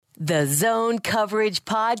The Zone Coverage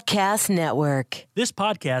Podcast Network. This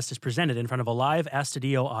podcast is presented in front of a live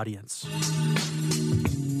Astadio audience.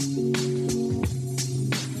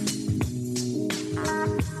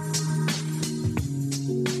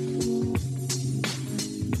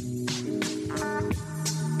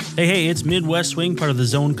 Hey, it's Midwest Swing, part of the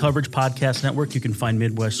Zone Coverage Podcast Network. You can find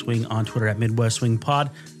Midwest Swing on Twitter at Midwest Swing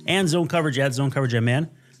Pod and Zone Coverage at Zone Coverage MN.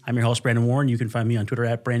 I'm your host, Brandon Warren. You can find me on Twitter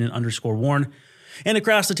at Brandon_Warren. And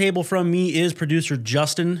across the table from me is producer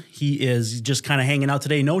Justin. He is just kind of hanging out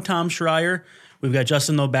today. No Tom Schreier. We've got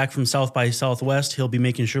Justin, though, back from South by Southwest. He'll be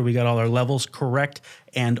making sure we got all our levels correct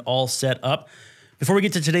and all set up. Before we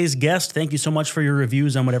get to today's guest, thank you so much for your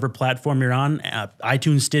reviews on whatever platform you're on.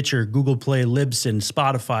 iTunes, Stitcher, Google Play, Libsyn,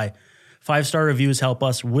 Spotify. 5-star reviews help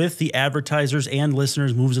us with the advertisers and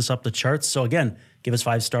listeners, moves us up the charts. So again, give us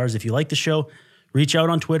 5 stars if you like the show. Reach out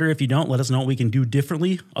on Twitter if you don't. Let us know what we can do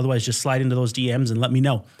differently. Otherwise, just slide into those DMs and let me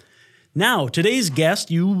know. Now, today's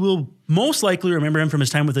guest, you will most likely remember him from his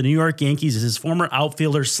time with the New York Yankees as his former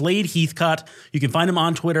outfielder, Slade Heathcott. You can find him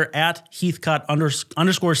on Twitter at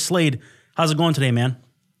Heathcott_Slade. How's it going today, man?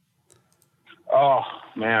 Oh,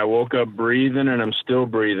 man, I woke up breathing and I'm still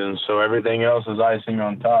breathing, so everything else is icing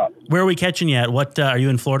on top. Where are we catching you at? What are you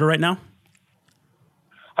in Florida right now?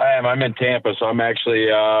 I am. I'm in Tampa, so I'm actually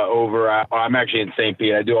I'm actually in St.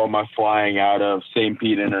 Pete. I do all my flying out of St.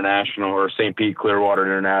 Pete International or St. Pete Clearwater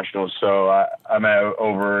International, so I'm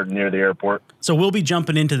over near the airport. So we'll be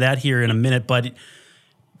jumping into that here in a minute, but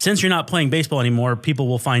since you're not playing baseball anymore, people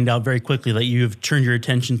will find out very quickly that you've turned your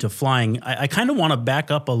attention to flying. I kind of want to back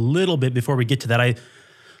up a little bit before we get to that. I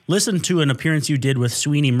listened to an appearance you did with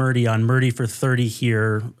Sweeney Murdy on Murdy for 30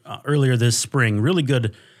 here earlier this spring. Really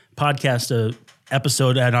good podcast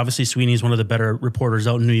episode, and obviously Sweeney's one of the better reporters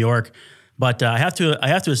out in New York. But I have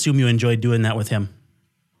to assume you enjoyed doing that with him.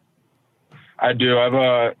 I do.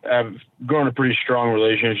 I've grown a pretty strong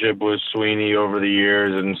relationship with Sweeney over the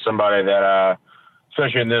years, and somebody that,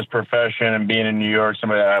 especially in this profession and being in New York,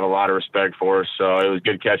 somebody that I have a lot of respect for. So it was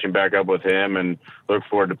good catching back up with him, and look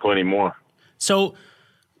forward to plenty more. So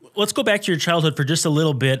let's go back to your childhood for just a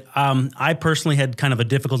little bit. I personally had kind of a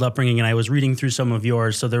difficult upbringing, and I was reading through some of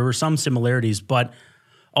yours, so there were some similarities. But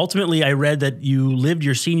ultimately, I read that you lived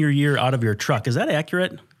your senior year out of your truck. Is that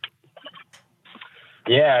accurate?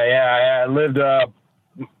 Yeah. I lived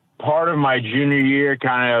part of my junior year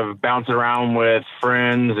kind of bouncing around with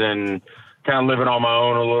friends and kind of living on my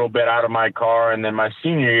own a little bit out of my car. And then my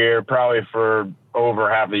senior year, probably for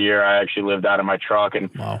over half the year, I actually lived out of my truck. And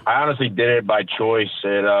wow. I honestly did it by choice.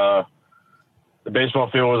 The baseball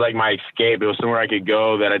field was like my escape. It was somewhere I could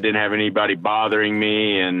go that I didn't have anybody bothering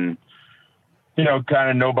me and, kind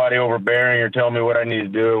of nobody overbearing or telling me what I need to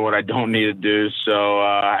do and what I don't need to do. So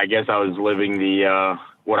I guess I was living the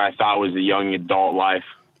what I thought was the young adult life.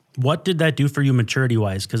 What did that do for you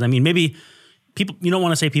maturity-wise? Because, I mean, maybe people, you don't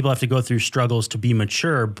want to say people have to go through struggles to be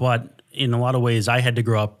mature, but in a lot of ways, I had to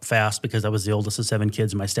grow up fast because I was the oldest of 7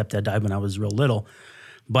 kids and my stepdad died when I was real little.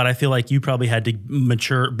 But I feel like you probably had to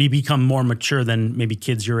become more mature than maybe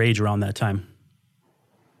kids your age around that time.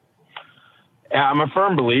 Yeah, I'm a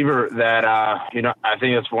firm believer that, I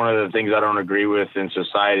think that's one of the things I don't agree with in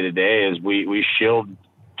society today is we shield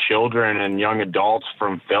children and young adults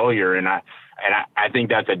from failure. And I think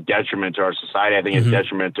that's a detriment to our society. I think it's a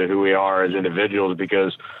detriment to who we are as individuals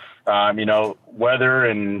because, weather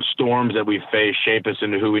and storms that we face shape us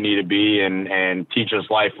into who we need to be and teach us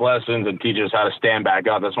life lessons and teach us how to stand back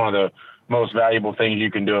up. That's one of the most valuable things you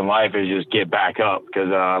can do in life is just get back up because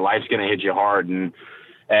life's going to hit you hard. And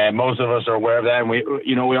most of us are aware of that. And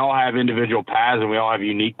we all have individual paths and we all have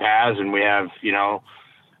unique paths and we have,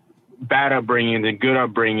 bad upbringings and good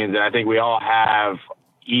upbringings. And I think we all have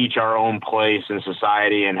each our own place in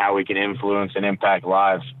society and how we can influence and impact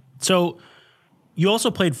lives. So you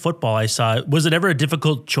also played football, I saw. Was it ever a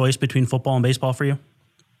difficult choice between football and baseball for you?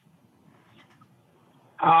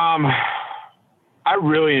 I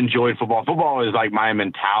really enjoyed football. Football is like my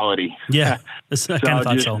mentality. Yeah, I kind of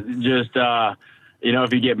thought so. Just,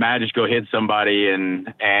 if you get mad, just go hit somebody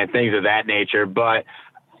and things of that nature. But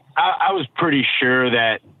I was pretty sure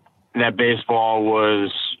that baseball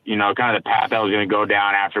was, kind of the path I was going to go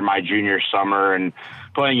down after my junior summer and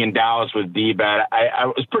playing in Dallas with D-Bat. I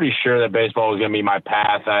was pretty sure that baseball was going to be my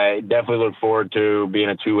path. I definitely look forward to being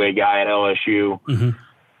a two-way guy at LSU. Mm-hmm.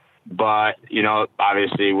 But,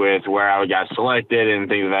 obviously with where I got selected and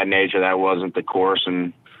things of that nature, that wasn't the course.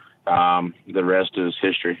 And the rest is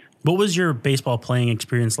history. What was your baseball playing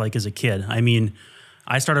experience like as a kid? I mean,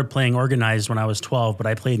 I started playing organized when I was 12, but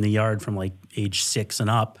I played in the yard from like age 6 and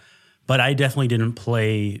up. but I definitely didn't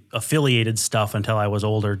play affiliated stuff until I was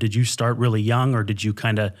older. Did you start really young, or did you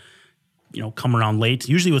kind of, come around late?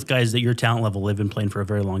 Usually with guys at your talent level, they've been playing for a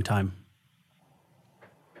very long time.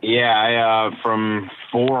 Yeah, from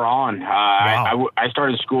 4 on. Wow. I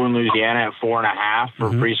started school in Louisiana at 4.5 for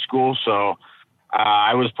preschool, so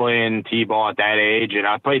I was playing t-ball at that age, and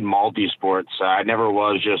I played multi-sports. I never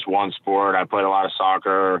was just one sport. I played a lot of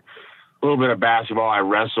soccer, a little bit of basketball. I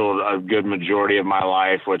wrestled a good majority of my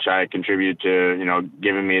life, which I contribute to,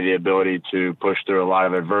 giving me the ability to push through a lot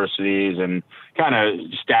of adversities and kind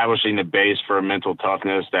of establishing the base for a mental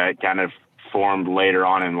toughness that kind of formed later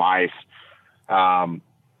on in life.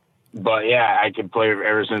 But yeah, I could play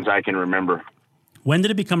ever since I can remember. When did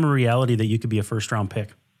it become a reality that you could be a first-round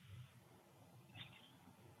pick?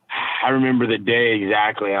 I remember the day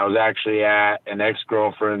exactly. I was actually at an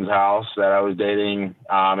ex-girlfriend's house that I was dating,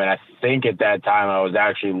 and I think at that time I was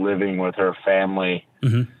actually living with her family.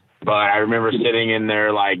 Mm-hmm. But I remember sitting in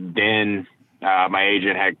their den. My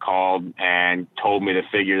agent had called and told me the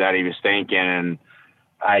figure that he was thinking, and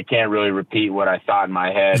I can't really repeat what I thought in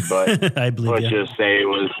my head, but let's just say it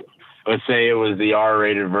was. Let's say it was the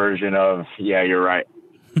R-rated version of, yeah, you're right.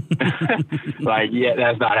 Yeah,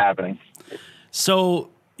 that's not happening. So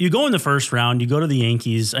you go in the first round, you go to the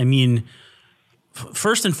Yankees. I mean,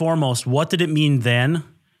 first and foremost, what did it mean then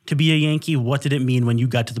to be a Yankee? What did it mean when you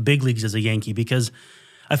got to the big leagues as a Yankee? Because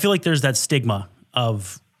I feel like there's that stigma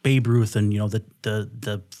of Babe Ruth and,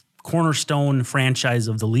 the cornerstone franchise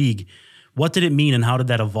of the league. What did it mean, and how did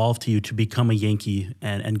that evolve to you to become a Yankee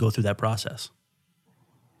and go through that process?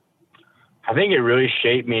 I think it really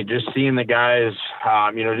shaped me, just seeing the guys,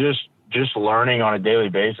 just learning on a daily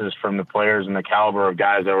basis from the players and the caliber of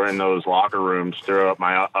guys that were in those locker rooms throughout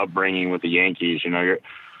my upbringing with the Yankees.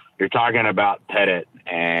 You're talking about Pettit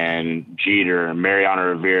and Jeter and Mariano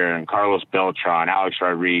Rivera and Carlos Beltran, Alex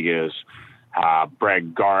Rodriguez,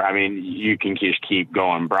 Brett Gart. I mean, you can just keep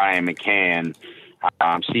going. Brian McCann,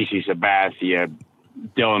 CeCe Sabathia,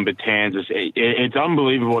 Dylan Betances. It's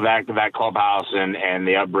unbelievable that clubhouse and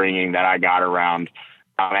the upbringing that I got around.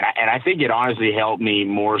 And I think it honestly helped me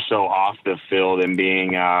more so off the field and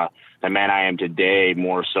being the man I am today,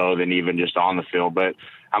 more so than even just on the field. But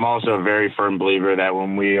I'm also a very firm believer that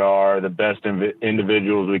when we are the best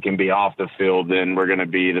individuals we can be off the field, then we're going to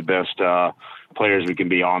be the best players we can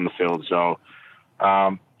be on the field. So,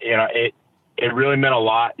 it really meant a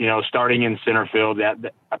lot, starting in center field.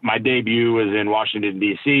 My debut was in Washington,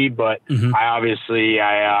 D.C., but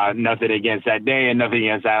I nothing against that day and nothing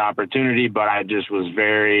against that opportunity, but I just was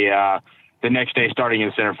very the next day starting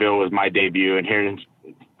in center field was my debut, and hearing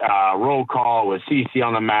roll call with CeCe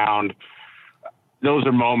on the mound. Those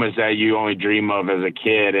are moments that you only dream of as a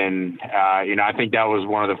kid. And, I think that was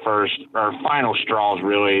one of the first or final straws,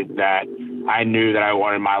 really, that I knew that I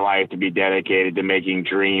wanted my life to be dedicated to making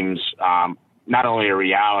dreams not only a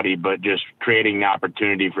reality, but just creating the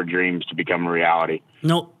opportunity for dreams to become a reality.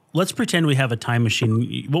 No, let's pretend we have a time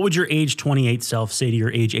machine. What would your age 28 self say to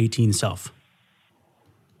your age 18 self?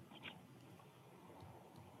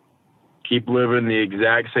 Keep living the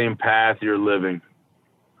exact same path you're living.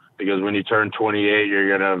 Because when you turn 28, you're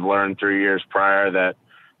going to have learned 3 years prior that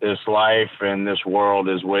this life and this world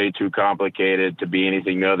is way too complicated to be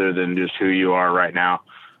anything other than just who you are right now.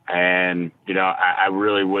 And, I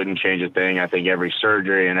really wouldn't change a thing. I think every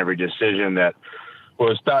surgery and every decision that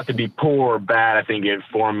was thought to be poor or bad, I think it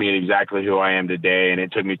formed me exactly who I am today. And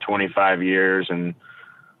it took me 25 years and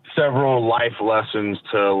several life lessons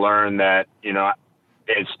to learn that,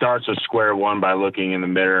 it starts with square one by looking in the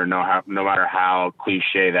mirror, no matter how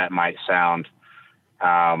cliche that might sound.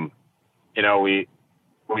 We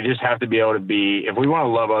just have to be able to be, if we want to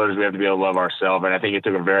love others, we have to be able to love ourselves. And I think it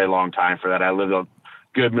took a very long time for that. I lived a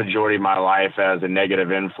good majority of my life as a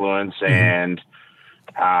negative influence and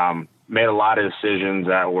made a lot of decisions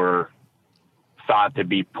that were thought to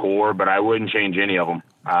be poor, but I wouldn't change any of them.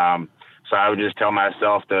 So I would just tell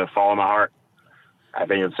myself to follow my heart. I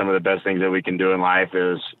think it's some of the best things that we can do in life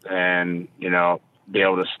be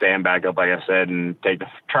able to stand back up, like I said, and take the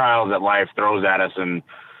trials that life throws at us and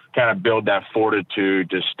kind of build that fortitude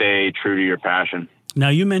to stay true to your passion. Now,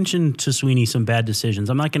 you mentioned to Sweeney some bad decisions.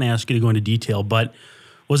 I'm not going to ask you to go into detail, but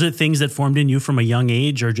was it things that formed in you from a young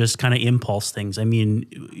age or just kind of impulse things? I mean,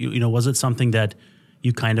 was it something that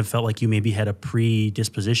you kind of felt like you maybe had a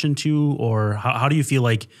predisposition to, or how do you feel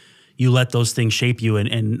like you let those things shape you,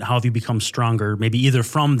 and how have you become stronger, maybe either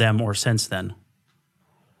from them or since then?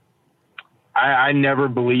 I never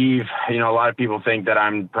believe, a lot of people think that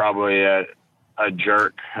I'm probably a a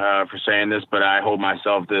jerk for saying this, but I hold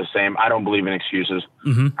myself to the same. I don't believe in excuses.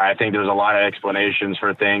 I think there's a lot of explanations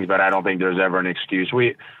for things, but I don't think there's ever an excuse.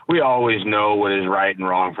 We always know what is right and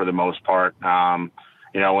wrong for the most part,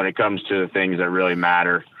 when it comes to the things that really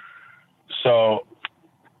matter. So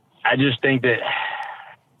I just think that,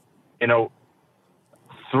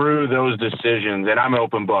 through those decisions, and I'm an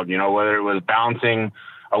open book, whether it was bouncing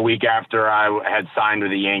a week after I had signed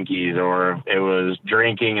with the Yankees, or it was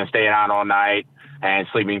drinking and staying out all night and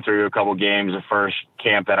sleeping through a couple games, the first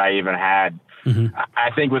camp that I even had.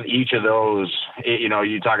 I think with each of those,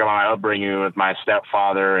 you talk about my upbringing with my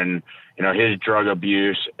stepfather and, his drug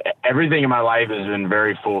abuse, everything in my life has been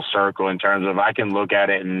very full circle in terms of I can look at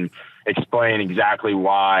it and explain exactly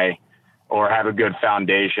why, or have a good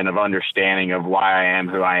foundation of understanding of why I am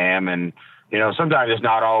who I am. And, sometimes it's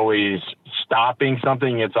not always stopping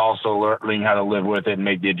something. It's also learning how to live with it and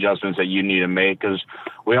make the adjustments that you need to make, because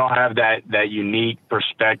we all have that unique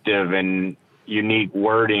perspective and unique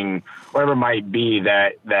wording, whatever it might be,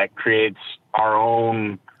 that creates our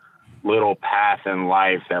own little path in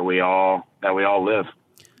life that we all live.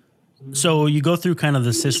 So you go through kind of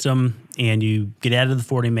the system and you get added to the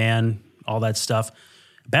 40-man, all that stuff.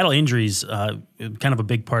 Battle injuries, kind of a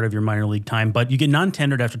big part of your minor league time, but you get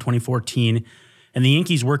non-tendered after 2014, and the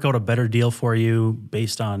Yankees work out a better deal for you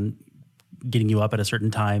based on getting you up at a certain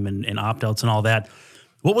time and opt-outs and all that.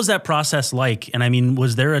 What was that process like? And I mean,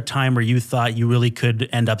 was there a time where you thought you really could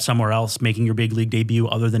end up somewhere else making your big league debut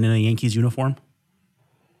other than in a Yankees uniform?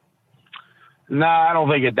 No, I don't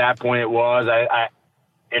think at that point it was. I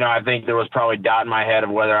think there was probably doubt in my head of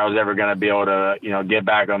whether I was ever going to be able to, get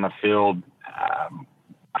back on the field.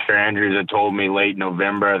 Dr. Andrews had told me late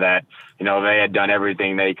November that, they had done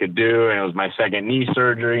everything they could do, and it was my second knee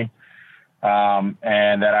surgery, and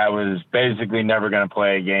that I was basically never going to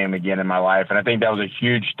play a game again in my life. And I think that was a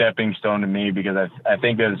huge stepping stone to me, because I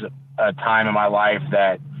think there's a time in my life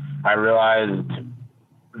that I realized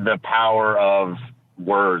the power of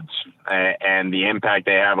words and the impact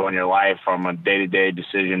they have on your life from a day-to-day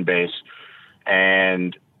decision base.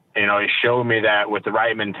 And, it showed me that with the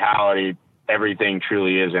right mentality, everything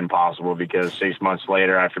truly is impossible, because 6 months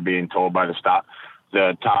later, after being told by the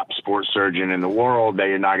top sports surgeon in the world that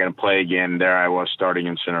you're not going to play again, there I was starting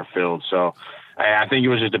in center field. So I think it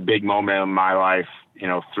was just a big moment in my life,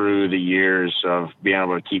 through the years of being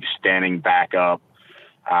able to keep standing back up.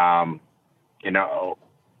 I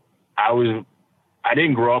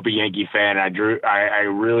didn't grow up a Yankee fan. I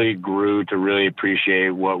really grew to really appreciate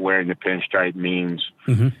what wearing the pinstripe means.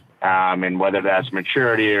 And whether that's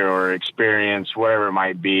maturity or experience, whatever it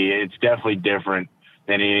might be, it's definitely different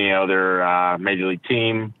than any other major league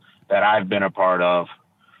team that I've been a part of.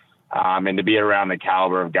 And to be around the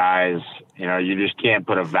caliber of guys, you just can't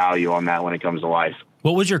put a value on that when it comes to life.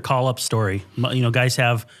 What was your call-up story? Guys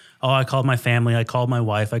have, I called my family, I called my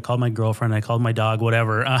wife, I called my girlfriend, I called my dog,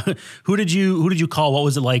 whatever. Who did you call? What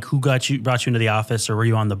was it like? Who brought you into the office, or were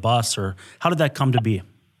you on the bus, or how did that come to be?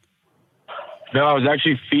 No, I was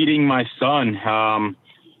actually feeding my son.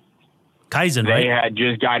 Kaizen, right? They had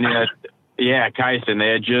just gotten Kaizen. They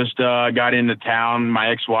had just got into town.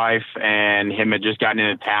 My ex-wife and him had just gotten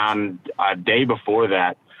into town a day before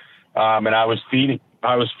that. And I was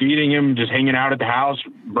feeding him, just hanging out at the house,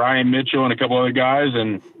 Brian Mitchell and a couple other guys.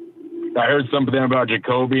 And I heard something about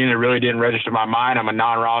Jacoby, and it really didn't register my mind. I'm a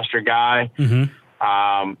non-roster guy.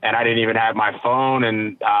 And I didn't even have my phone.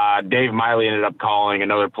 And Dave Miley ended up calling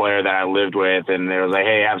another player that I lived with, and they was like,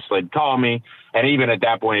 "Hey, have Slade call me." And even at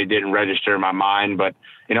that point, it didn't register in my mind. But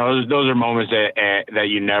those are moments that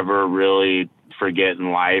you never really forget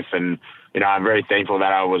in life. And I'm very thankful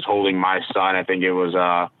that I was holding my son. I think it was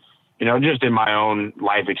just in my own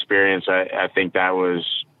life experience, I think that was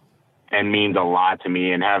and means a lot to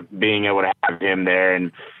me. And being able to have him there,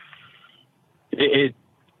 and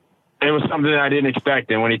it was something that I didn't expect.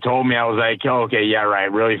 And when he told me, I was like, "Oh, okay, yeah,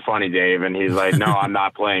 right. Really funny, Dave." And he's like, "No, I'm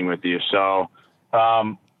not playing with you." So,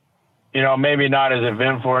 maybe not as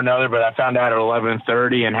eventful for another, but I found out at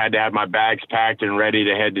 11:30 and had to have my bags packed and ready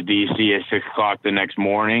to head to DC at 6 o'clock the next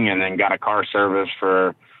morning, and then got a car service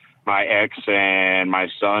for my ex and my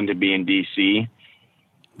son to be in DC.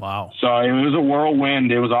 Wow. So it was a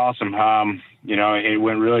whirlwind. It was awesome. It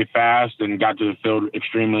went really fast and got to the field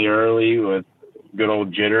extremely early with good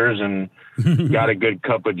old jitters, and got a good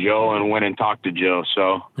cup of Joe and went and talked to Joe.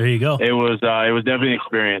 So there you go. It was definitely an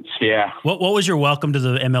experience. Yeah. What was your welcome to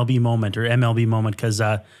the MLB moment or MLB moment? Because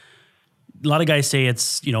a lot of guys say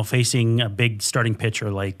it's facing a big starting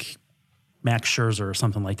pitcher like Max Scherzer or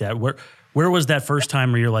something like that. Where was that first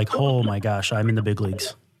time where you're like, "Oh my gosh, I'm in the big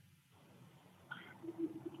leagues"?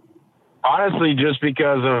 Honestly, just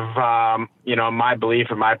because of, my belief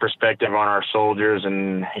and my perspective on our soldiers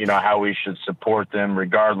and, how we should support them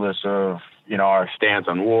regardless of, our stance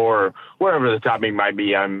on war or whatever the topic might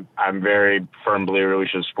be. I'm very firm believer we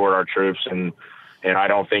should support our troops. And I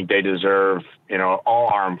don't think they deserve, all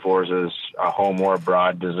armed forces, home or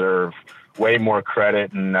abroad, deserve way more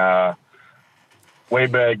credit and way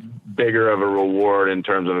bigger of a reward in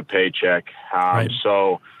terms of a paycheck. Right.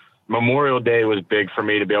 So Memorial Day was big for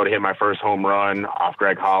me to be able to hit my first home run off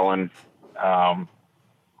Greg Holland on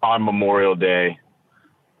Memorial Day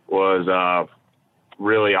was a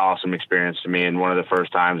really awesome experience to me. And one of the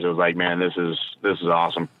first times it was like, man, this is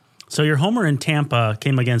awesome. So your homer in Tampa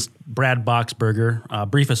came against Brad Boxberger.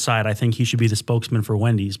 Brief aside, I think he should be the spokesman for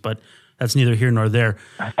Wendy's, but that's neither here nor there.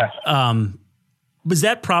 Was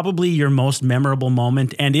that probably your most memorable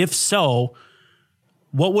moment? And if so,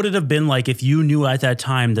 what would it have been like if you knew at that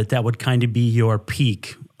time that would kind of be your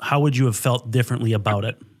peak? How would you have felt differently about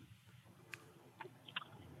it?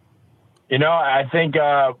 I think,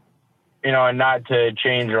 and not to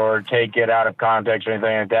change or take it out of context or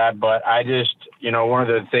anything like that, but I just, one of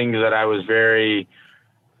the things that I was very,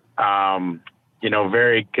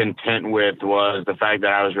 very content with was the fact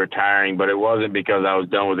that I was retiring, but it wasn't because I was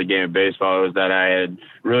done with the game of baseball. It was that I had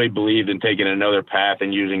really believed in taking another path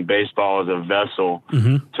and using baseball as a vessel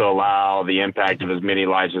to allow the impact of as many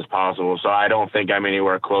lives as possible. So I don't think I'm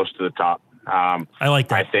anywhere close to the top. I like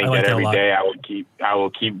that. I think that every day I will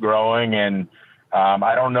keep growing, and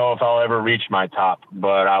I don't know if I'll ever reach my top,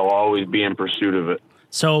 but I will always be in pursuit of it.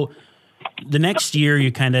 So the next year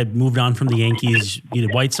you kind of moved on from the Yankees. You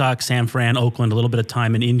did White Sox, San Fran, Oakland, a little bit of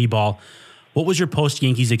time in indie ball. What was your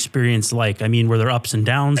post-Yankees experience like? I mean, were there ups and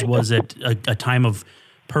downs? Was it a time of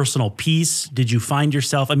personal peace? Did you find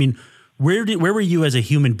yourself? I mean, where were you as a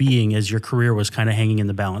human being as your career was kind of hanging in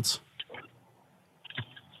the balance?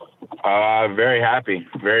 Very happy,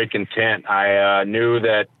 very content. I knew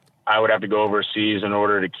that I would have to go overseas in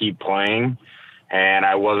order to keep playing, and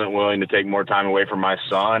I wasn't willing to take more time away from my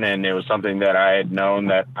son. And it was something that I had known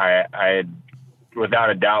that I had, without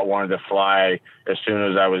a doubt, wanted to fly as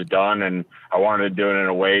soon as I was done. And I wanted to do it in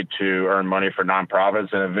a way to earn money for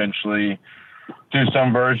nonprofits and eventually do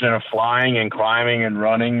some version of flying and climbing and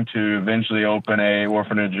running to eventually open a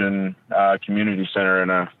orphanage and community center in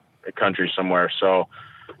a country somewhere. So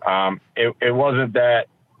it wasn't that,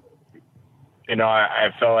 I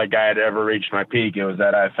felt like I had ever reached my peak. It was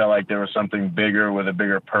that I felt like there was something bigger with a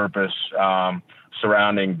bigger purpose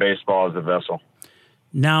surrounding baseball as a vessel.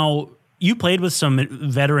 Now, you played with some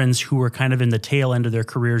veterans who were kind of in the tail end of their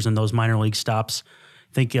careers in those minor league stops.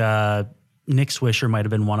 I think Nick Swisher might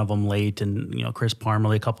have been one of them late, and Chris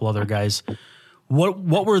Parmalee, a couple other guys.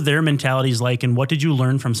 What were their mentalities like, and what did you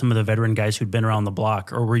learn from some of the veteran guys who'd been around the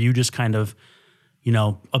block? Or were you just kind of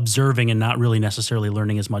observing and not really necessarily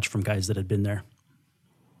learning as much from guys that had been there?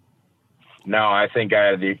 No, I think I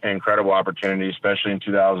had the incredible opportunity, especially in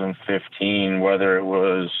 2015, whether it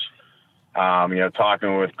was,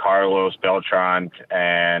 talking with Carlos Beltran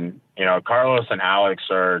and, Carlos and Alex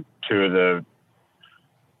are two of the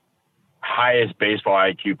highest baseball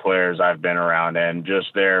IQ players I've been around, and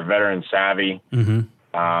just their veteran savvy,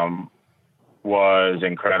 was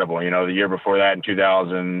incredible. The year before that in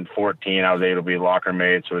 2014, I was able to be locker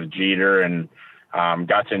mates with Jeter and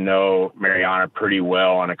got to know Mariana pretty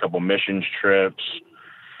well on a couple missions trips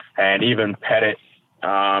and even Pettit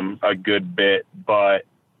a good bit. But,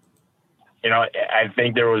 I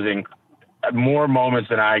think there was more moments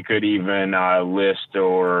than I could even list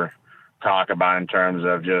or talk about in terms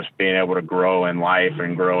of just being able to grow in life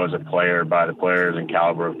and grow as a player by the players and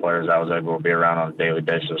caliber of players I was able to be around on a daily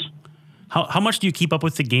basis. How much do you keep up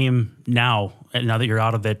with the game now that you're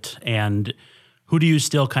out of it, and who do you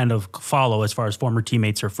still kind of follow as far as former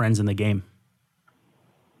teammates or friends in the game?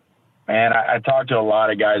 Man, I talked to a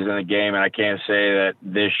lot of guys in the game, and I can't say that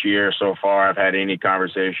this year so far I've had any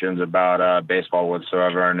conversations about baseball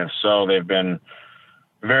whatsoever, and if so, they've been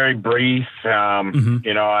very brief. When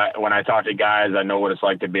I talk to guys, I know what it's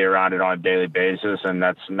like to be around it on a daily basis, and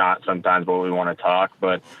that's not sometimes what we want to talk,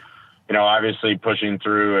 but obviously pushing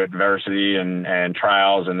through adversity and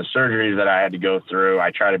trials and the surgeries that I had to go through,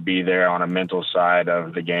 I try to be there on a mental side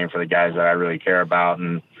of the game for the guys that I really care about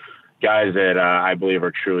and guys that I believe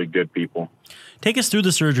are truly good people. Take us through the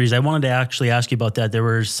surgeries. I wanted to actually ask you about that. There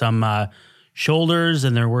were some shoulders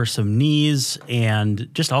and there were some knees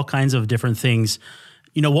and just all kinds of different things.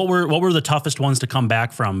 What were the toughest ones to come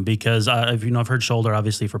back from? Because I've heard shoulder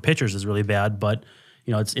obviously for pitchers is really bad, but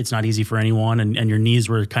it's not easy for anyone, and your knees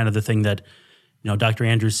were kind of the thing that, Dr.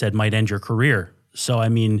 Andrews said might end your career. So, I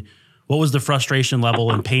mean, what was the frustration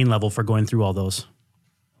level and pain level for going through all those?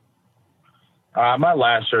 My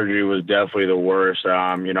last surgery was definitely the worst.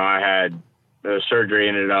 I had the surgery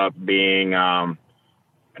ended up being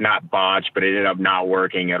not botched, but it ended up not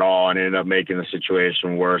working at all, and ended up making the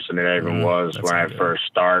situation worse than it even was when I first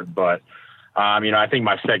started. But I think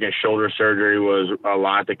my second shoulder surgery was a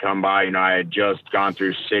lot to come by. I had just gone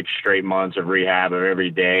through 6 straight months of rehab of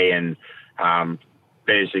every day, and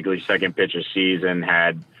basically second pitch of season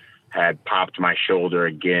had popped my shoulder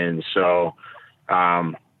again. So,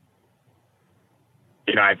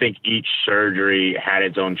 I think each surgery had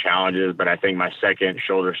its own challenges, but I think my second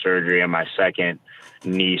shoulder surgery and my second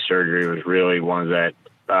knee surgery was really ones that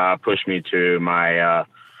pushed me to my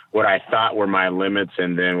what I thought were my limits,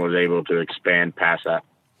 and then was able to expand past that.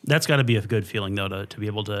 That's got to be a good feeling, though, to be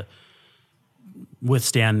able to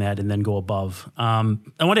withstand that and then go above. I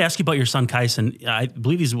want to ask you about your son, Kyson. I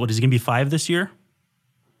believe is he going to be 5 this year?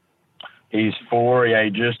 He's 4. Yeah, he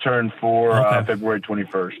just turned 4 February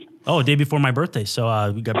 21st. Oh, day before my birthday.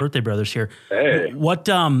 So we got birthday brothers here. Hey. What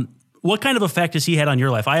kind of effect has he had on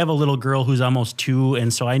your life? I have a little girl who's almost 2,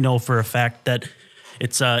 and so I know for a fact that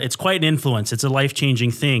it's quite an influence. It's a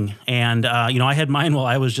life-changing thing. And, I had mine while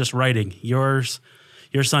I was just writing. Your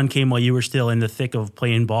son came while you were still in the thick of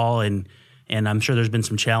playing ball, and I'm sure there's been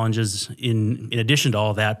some challenges in addition to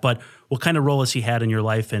all that. But what kind of role has he had in your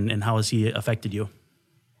life, and how has he affected you?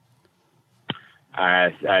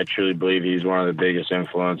 I truly believe he's one of the biggest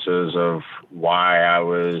influences of why I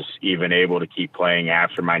was even able to keep playing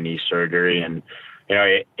after my knee surgery. And,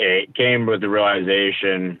 it came with the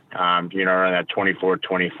realization, around that 24,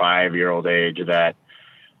 25-year-old age that,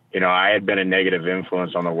 I had been a negative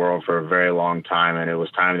influence on the world for a very long time. And it was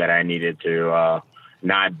time that I needed to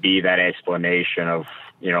not be that explanation of,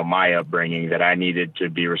 my upbringing, that I needed to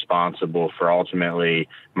be responsible for ultimately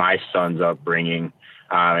my son's upbringing.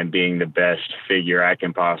 And being the best figure I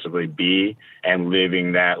can possibly be, and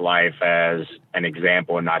living that life as an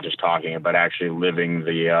example, and not just talking it, but actually living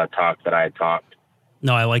the talk that I talked.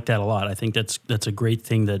 No, I like that a lot. I think that's a great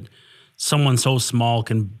thing, that someone so small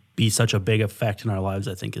can be such a big effect in our lives.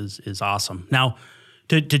 I think is awesome. Now,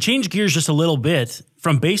 to change gears just a little bit,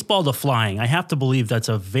 from baseball to flying, I have to believe that's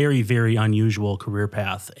a very, very unusual career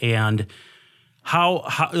path. And How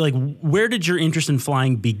where did your interest in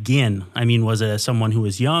flying begin? I mean, was it as someone who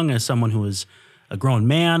was young, as someone who was a grown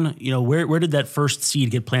man? Where did that first seed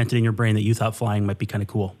get planted in your brain that you thought flying might be kind of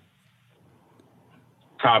cool?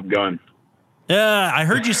 Top Gun. I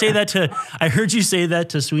heard you say that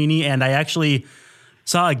to Sweeney, and I actually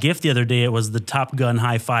saw a GIF the other day. It was the Top Gun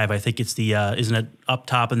high five. I think it's the isn't it up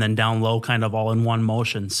top and then down low, kind of all in one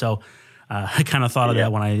motion. So I kind of thought of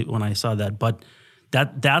that when I saw that, but.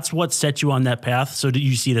 That's what set you on that path. So did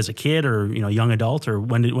you see it as a kid or young adult, or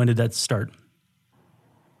when did that start?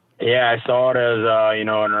 Yeah, I saw it as an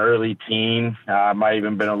early teen. I might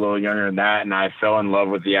even been a little younger than that, and I fell in love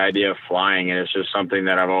with the idea of flying, and it's just something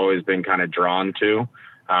that I've always been kind of drawn to.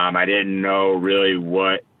 I didn't know really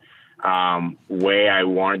what way I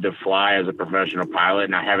wanted to fly as a professional pilot,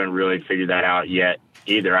 and I haven't really figured that out yet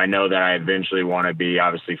either. I know that I eventually want to be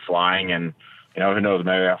obviously flying, and who knows,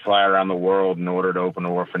 maybe I fly around the world in order to open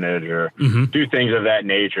an orphanage or do things of that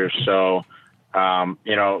nature. So,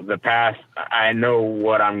 the path, I know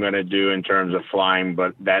what I'm going to do in terms of flying,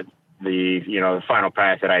 but that the final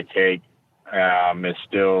path that I take is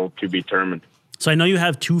still to be determined. So I know you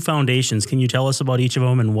have 2 foundations. Can you tell us about each of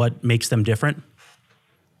them and what makes them different?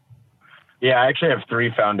 Yeah, I actually have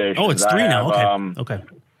 3 foundations. Oh, it's 3 now. Okay.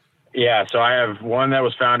 Yeah, so I have one that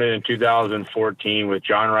was founded in 2014 with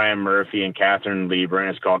John Ryan Murphy and Catherine Lieber, and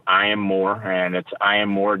it's called I Am More, and it's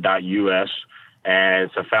iammore.us, and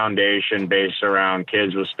it's a foundation based around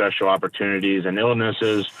kids with special opportunities and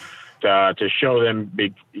illnesses to show them,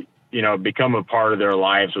 become a part of their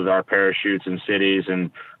lives with our parachutes and cities, and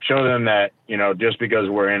show them that, just because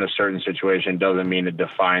we're in a certain situation doesn't mean it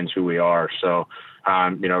defines who we are. So,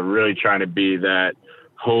 really trying to be that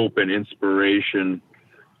hope and inspiration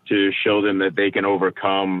to show them that they can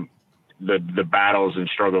overcome the battles and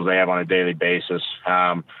struggles they have on a daily basis.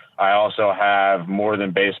 I also have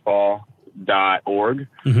morethanbaseball.org,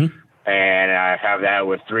 and I have that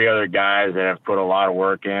with 3 other guys that have put a lot of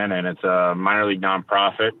work in, and it's a minor league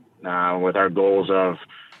nonprofit with our goals of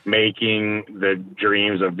making the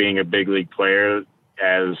dreams of being a big league player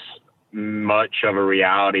as much of a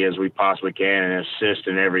reality as we possibly can, and assist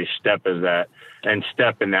in every step in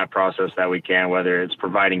that process that we can, whether it's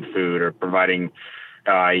providing food or providing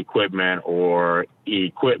equipment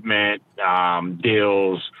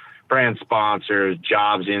deals, brand sponsors,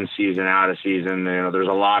 jobs in season, out of season. There's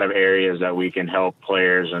a lot of areas that we can help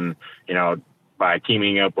players, and by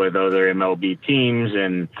teaming up with other MLB teams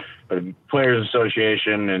and the Players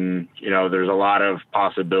Association, and, there's a lot of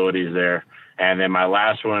possibilities there. And then my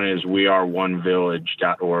last one is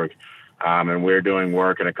weareonevillage.org. And we're doing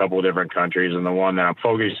work in a couple of different countries. And the one that I'm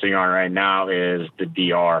focusing on right now is the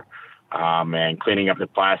DR, and cleaning up the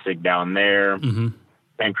plastic down there, and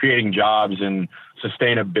creating jobs and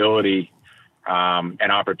sustainability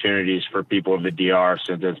and opportunities for people of the DR,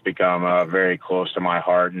 since it's become very close to my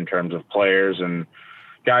heart in terms of players and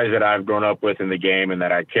guys that I've grown up with in the game and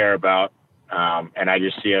that I care about. And I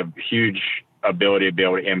just see a huge ability to be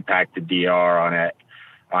able to impact the DR on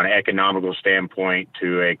an economical standpoint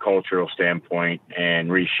to a cultural standpoint,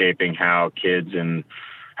 and reshaping how kids and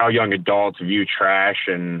how young adults view trash,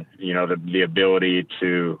 and, the ability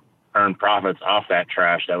to earn profits off that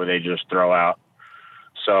trash that they just throw out.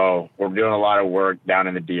 So we're doing a lot of work down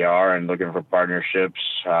in the DR and looking for partnerships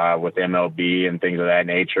with MLB and things of that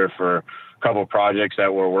nature for a couple of projects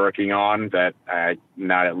that we're working on that I'm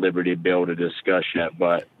not at liberty to be able to discuss yet,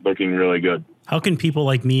 but looking really good. How can people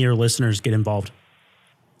like me or listeners get involved?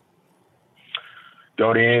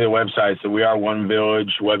 Go to any of the websites. So We Are One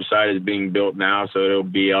Village website is being built now, so it'll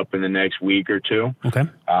be up in the next week or two. Okay.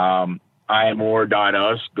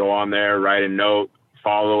 IamOr.us. Go on there, write a note,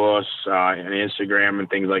 follow us on Instagram and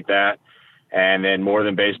things like that. And then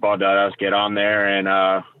morethanbaseball.us, get on there, and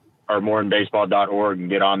or morethanbaseball.org, and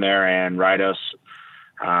get on there and write us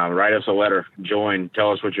a letter. Join.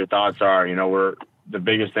 Tell us what your thoughts are. The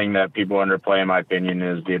biggest thing that people underplay, in my opinion,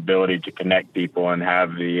 is the ability to connect people and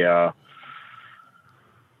have the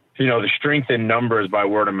the strength in numbers by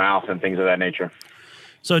word of mouth and things of that nature.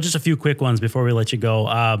 So just a few quick ones before we let you go.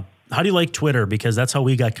 How do you like Twitter? Because that's how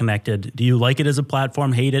we got connected. Do you like it as a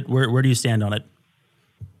platform? Hate it? Where do you stand on it?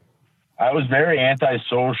 I was very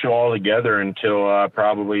antisocial altogether until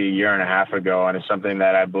probably a year and a half ago. And it's something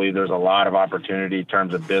that I believe there's a lot of opportunity in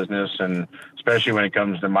terms of business, and especially when it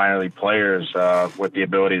comes to minor league players with the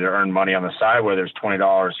ability to earn money on the side, whether it's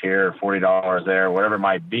 $20 here, $40 there, whatever it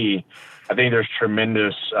might be. I think there's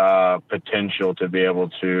tremendous potential to be able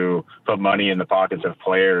to put money in the pockets of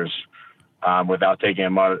players without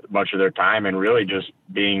taking much of their time, and really just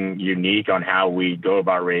being unique on how we go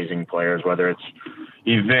about raising players, whether it's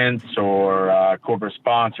events or corporate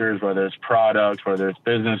sponsors, whether it's products, whether it's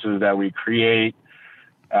businesses that we create.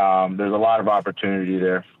 There's a lot of opportunity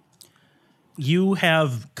there. You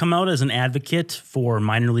have come out as an advocate for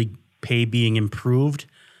minor league pay being improved.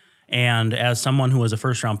 And as someone who was a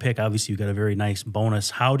first-round pick, obviously you got a very nice bonus.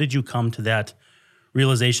 How did you come to that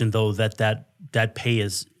realization, though, that pay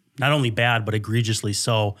is not only bad but egregiously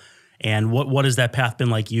so? And what has that path been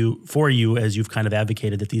like for you as you've kind of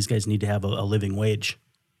advocated that these guys need to have a living wage?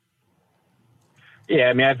 Yeah,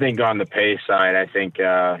 I mean, I think on the pay side, I think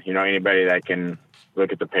anybody that can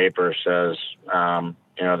look at the paper says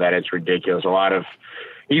that it's ridiculous. A lot of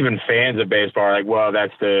even fans of baseball are like, well,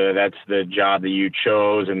 that's the job that you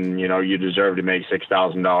chose, and you deserve to make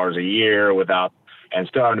 $6,000 a year and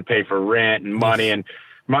still having to pay for rent and money. And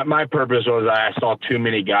my purpose was I saw too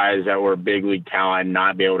many guys that were big league talent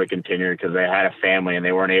not be able to continue because they had a family and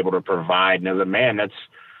they weren't able to provide. And as a man, that's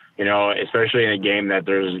especially in a game that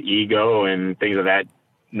there's ego and things of that,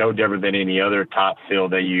 no different than any other top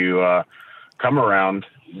field that you come around.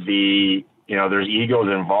 There's egos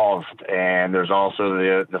involved, and there's also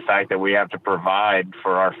the fact that we have to provide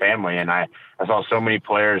for our family. And I saw so many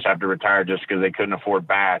players have to retire just because they couldn't afford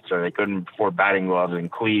bats, or they couldn't afford batting gloves and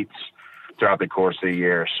cleats throughout the course of the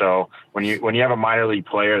year. So when you have a minor league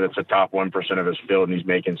player that's the top 1% of his field and he's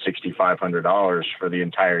making $6,500 for the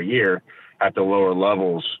entire year at the lower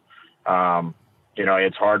levels,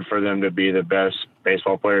 it's hard for them to be the best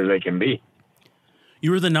baseball players they can be. You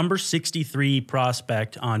were the number 63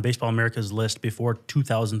 prospect on Baseball America's list before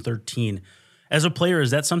 2013. As a player, is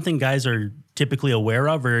that something guys are typically aware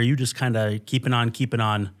of, or are you just kind of keeping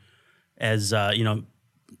on as,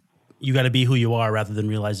 you got to be who you are rather than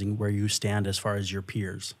realizing where you stand as far as your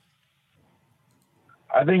peers?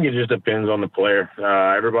 I think it just depends on the player.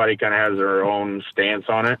 Everybody kind of has their own stance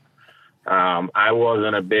on it. I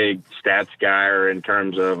wasn't a big stats guy or in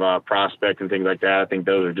terms of prospect and things like that. I think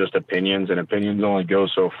those are just opinions, and opinions only go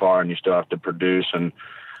so far, and you still have to produce and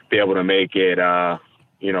be able to make it,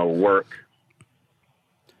 work.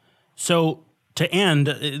 So to end,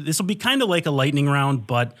 this will be kind of like a lightning round,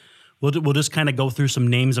 but we'll just kind of go through some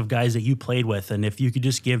names of guys that you played with. And if you could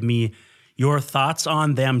just give me your thoughts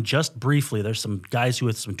on them just briefly. There's some guys who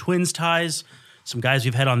have some Twins ties, some guys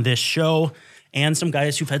we've had on this show, and some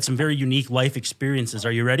guys who've had some very unique life experiences.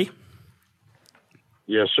 Are you ready?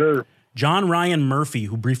 Yes, sir. John Ryan Murphy,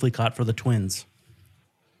 who briefly caught for the Twins.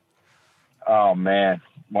 Oh, man.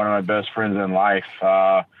 One of my best friends in life.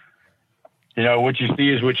 what you see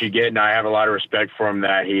is what you get, and I have a lot of respect for him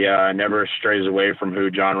that he never strays away from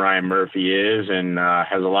who John Ryan Murphy is, and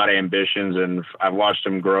has a lot of ambitions, and I've watched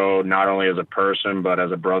him grow not only as a person but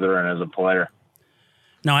as a brother and as a player.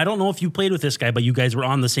 Now, I don't know if you played with this guy, but you guys were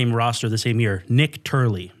on the same roster the same year. Nick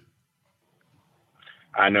Turley.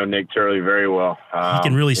 I know Nick Turley very well. He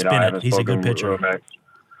can really spin it. He's a good pitcher.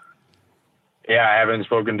 Yeah, I haven't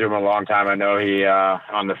spoken to him in a long time. I know he,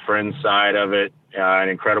 on the friend side of it, an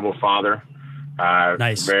incredible father,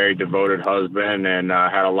 nice, very devoted husband, and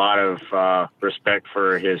had a lot of respect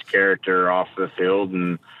for his character off the field,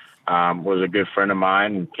 and was a good friend of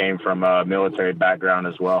mine and came from a military background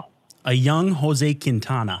as well. A young Jose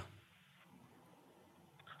Quintana.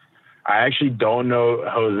 I actually don't know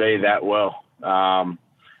Jose that well.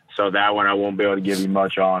 So that one I won't be able to give you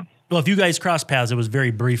much on. Well, if you guys crossed paths, it was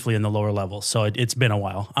very briefly in the lower level, so it's been a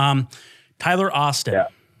while. Tyler Austin.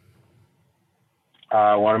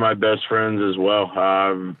 Yeah. One of my best friends as well.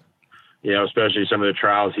 Especially some of the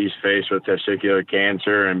trials he's faced with testicular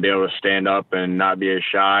cancer, and be able to stand up and not be as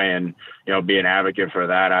shy and, be an advocate for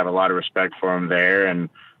that. I have a lot of respect for him there. And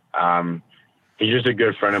he's just a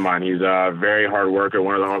good friend of mine. He's a very hard worker,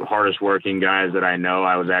 one of the hardest working guys that I know.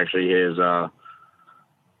 I was actually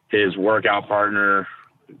his workout partner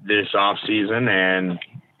this off season, and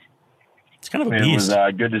it's kind of a beast. It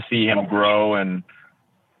was good to see him grow and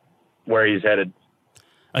where he's headed.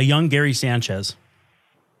 A young Gary Sanchez.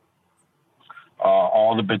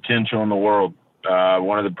 All the potential in the world.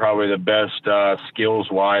 One of probably the best skills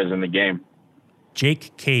wise in the game.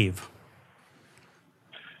 Jake Cave.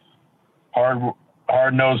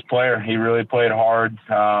 Hard-nosed player. He really played hard.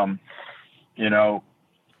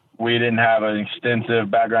 We didn't have an extensive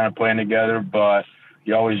background of playing together, but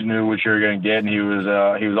you always knew what you were going to get, and he was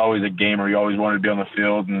always a gamer. He always wanted to be on the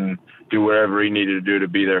field and do whatever he needed to do to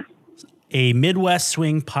be there. A Midwest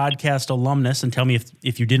Swing podcast alumnus, and tell me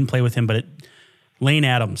if you didn't play with him, but Lane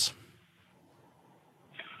Adams.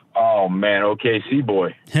 Oh, man, OKC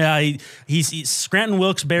boy. Yeah, he's Scranton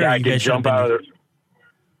Wilkes-Barre. Yeah, you guys jump out of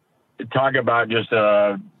talk about just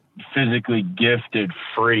a physically gifted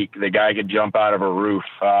freak. The guy could jump out of a roof.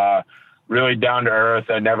 Really down to earth.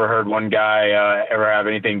 I never heard one guy ever have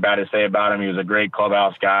anything bad to say about him. He was a great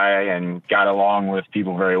clubhouse guy and got along with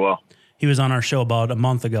people very well. He was on our show about a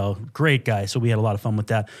month ago. Great guy. So we had a lot of fun with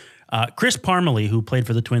that. Chris Parmalee, who played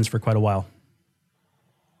for the Twins for quite a while.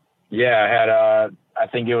 Yeah, I had I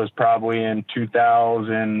think it was probably in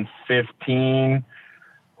 2015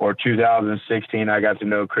 or 2016. I got to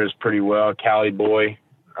know Chris pretty well. Cali boy.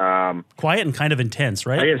 Quiet and kind of intense,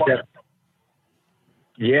 right? I guess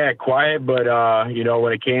yeah, quiet, but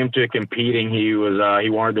when it came to competing, he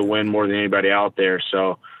wanted to win more than anybody out there.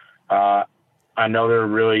 So I know they're a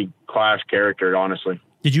really class character, honestly.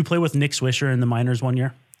 Did you play with Nick Swisher in the minors one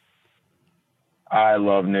year? I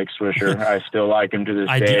love Nick Swisher. I still like him to this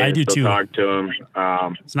day. I do still too. Talk to him.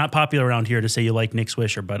 It's not popular around here to say you like Nick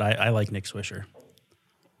Swisher, but I like Nick Swisher.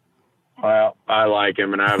 Well, I like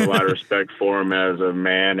him, and I have a lot of respect for him as a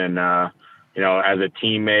man, and as a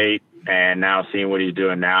teammate. And now seeing what he's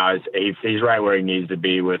doing now, he's right where he needs to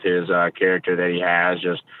be with his character that he has.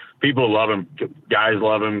 Just people love him. Guys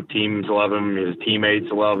love him. Teams love him. His teammates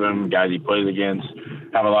love him. Guys he plays against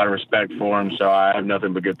have a lot of respect for him. So I have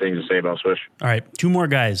nothing but good things to say about Swish. All right, two more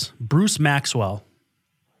guys. Bruce Maxwell.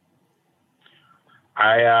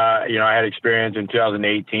 I had experience in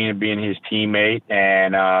 2018 of being his teammate,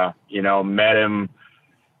 and met him.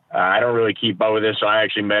 I don't really keep up with this, so I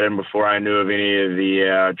actually met him before I knew of any of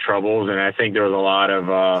the troubles, and I think there was a lot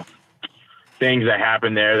of things that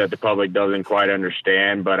happened there that the public doesn't quite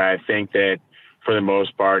understand. But I think that for the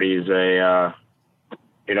most part, he's a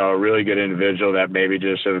really good individual that maybe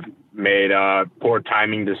just have made poor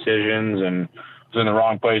timing decisions and was in the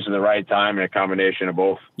wrong place at the right time, and a combination of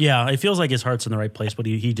both. Yeah, it feels like his heart's in the right place, but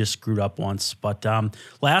he just screwed up once. But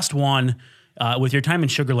last one. With your time in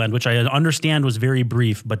Sugar Land, which I understand was very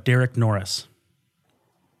brief, but Derek Norris.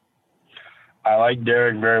 I like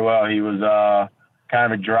Derek very well. He was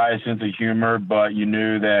kind of a dry sense of humor, but you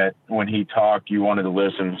knew that when he talked, you wanted to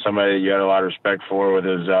listen. Somebody that you had a lot of respect for with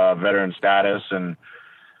his veteran status, and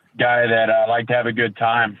guy that liked to have a good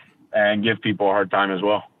time and give people a hard time as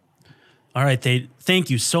well. All right,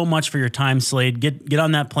 thank you so much for your time, Slade. Get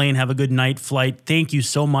on that plane. Have a good night flight. Thank you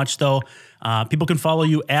so much, though. People can follow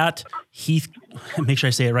you at make sure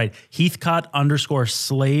I say it right,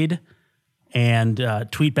 Heathcott_Slade, and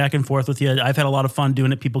tweet back and forth with you. I've had a lot of fun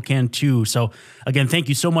doing it. People can too. So again, thank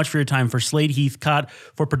you so much for your time. For Slade Heathcott,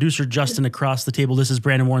 for producer Justin across the table, this is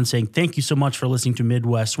Brandon Warren saying thank you so much for listening to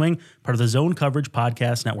Midwest Swing, part of the Zone Coverage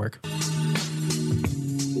Podcast Network.